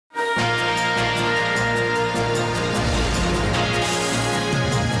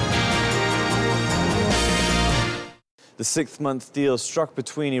The six-month deal struck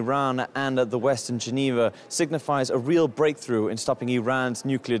between Iran and the West in Geneva signifies a real breakthrough in stopping Iran's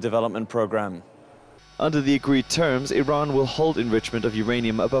nuclear development program. Under the agreed terms, Iran will hold enrichment of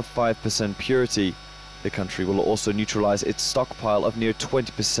uranium above 5% purity. The country will also neutralize its stockpile of near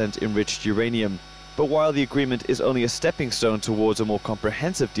 20% enriched uranium. But while the agreement is only a stepping stone towards a more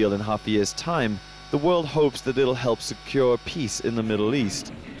comprehensive deal in half a year's time, the world hopes that it'll help secure peace in the Middle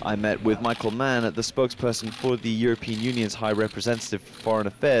East. I met with Michael Mann, the spokesperson for the European Union's High Representative for Foreign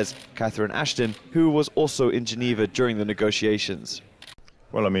Affairs, Catherine Ashton, who was also in Geneva during the negotiations.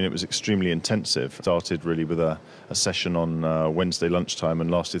 Well, I mean, it was extremely intensive. It started really with a session on Wednesday lunchtime and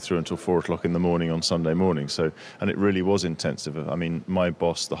lasted through until 4 o'clock in the morning on Sunday morning. And it really was intensive. I mean, my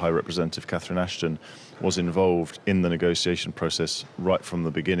boss, the High Representative Catherine Ashton, was involved in the negotiation process right from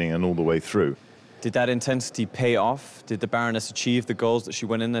the beginning and all the way through. Did that intensity pay off? Did the Baroness achieve the goals that she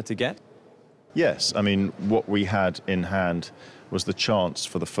went in there to get? Yes, I mean, what we had in hand was the chance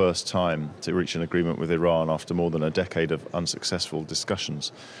for the first time to reach an agreement with Iran after more than a decade of unsuccessful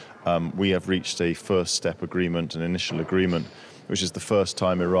discussions. We have reached a first step agreement, an initial agreement, which is the first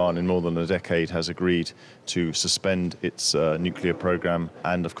time Iran in more than a decade has agreed to suspend its nuclear program.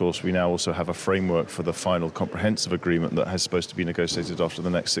 And of course, we now also have a framework for the final comprehensive agreement that is supposed to be negotiated after the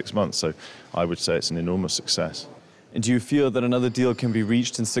next 6 months. So I would say it's an enormous success. And do you feel that another deal can be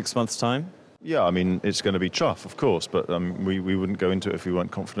reached in 6 months' time? Yeah, I mean, it's going to be tough, of course, but we wouldn't go into it if we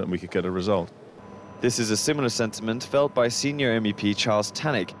weren't confident we could get a result. This is a similar sentiment felt by senior MEP Charles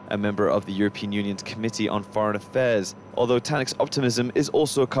Tannock, a member of the European Union's Committee on Foreign Affairs, although Tannock's optimism is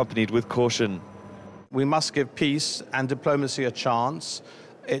also accompanied with caution. We must give peace and diplomacy a chance.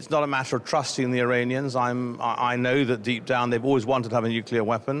 It's not a matter of trusting the Iranians. I know that deep down they've always wanted to have a nuclear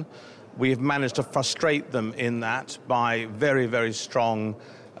weapon. We have managed to frustrate them in that by very, very strong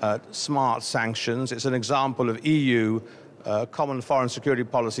smart sanctions. It's an example of EU common foreign security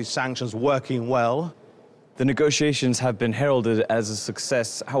policy sanctions working well. The negotiations have been heralded as a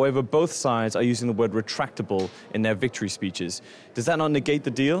success. However, both sides are using the word retractable in their victory speeches. Does that not negate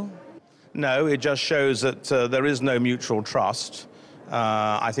the deal? No, it just shows that there is no mutual trust.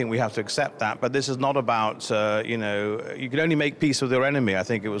 I think we have to accept that. But this is not about, you can only make peace with your enemy. I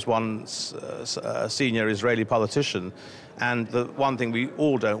think it was one senior Israeli politician. And the one thing we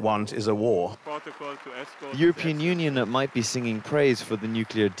all don't want is a war. The European Union might be singing praise for the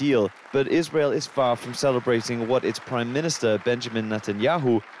nuclear deal, but Israel is far from celebrating what its Prime Minister, Benjamin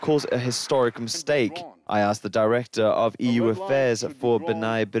Netanyahu, calls a historic mistake. I asked the Director of EU Affairs for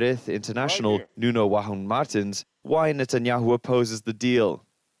B'nai B'rith International, Nuno Wahun Martins, why Netanyahu opposes the deal.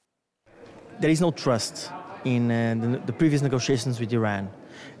 There is no trust in the previous negotiations with Iran.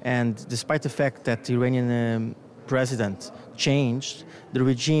 And despite the fact that the Iranian president changed, the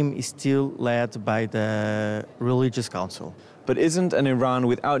regime is still led by the religious council. But isn't an Iran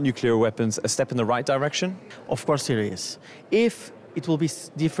without nuclear weapons a step in the right direction? Of course it is. If it will be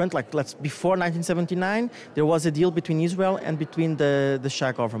different, like before 1979, there was a deal between Israel and between the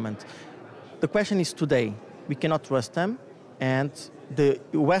Shah government. The question is today, we cannot trust them, and the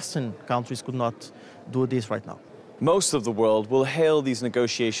Western countries could not do this right now. Most of the world will hail these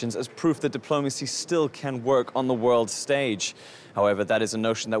negotiations as proof that diplomacy still can work on the world stage. However, that is a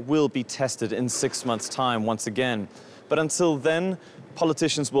notion that will be tested in 6 months' time once again. But until then,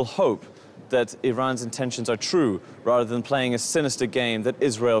 politicians will hope that Iran's intentions are true, rather than playing a sinister game that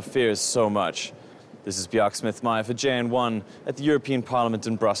Israel fears so much. This is Bjarke Smith-Meyer for JN1 at the European Parliament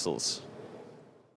in Brussels.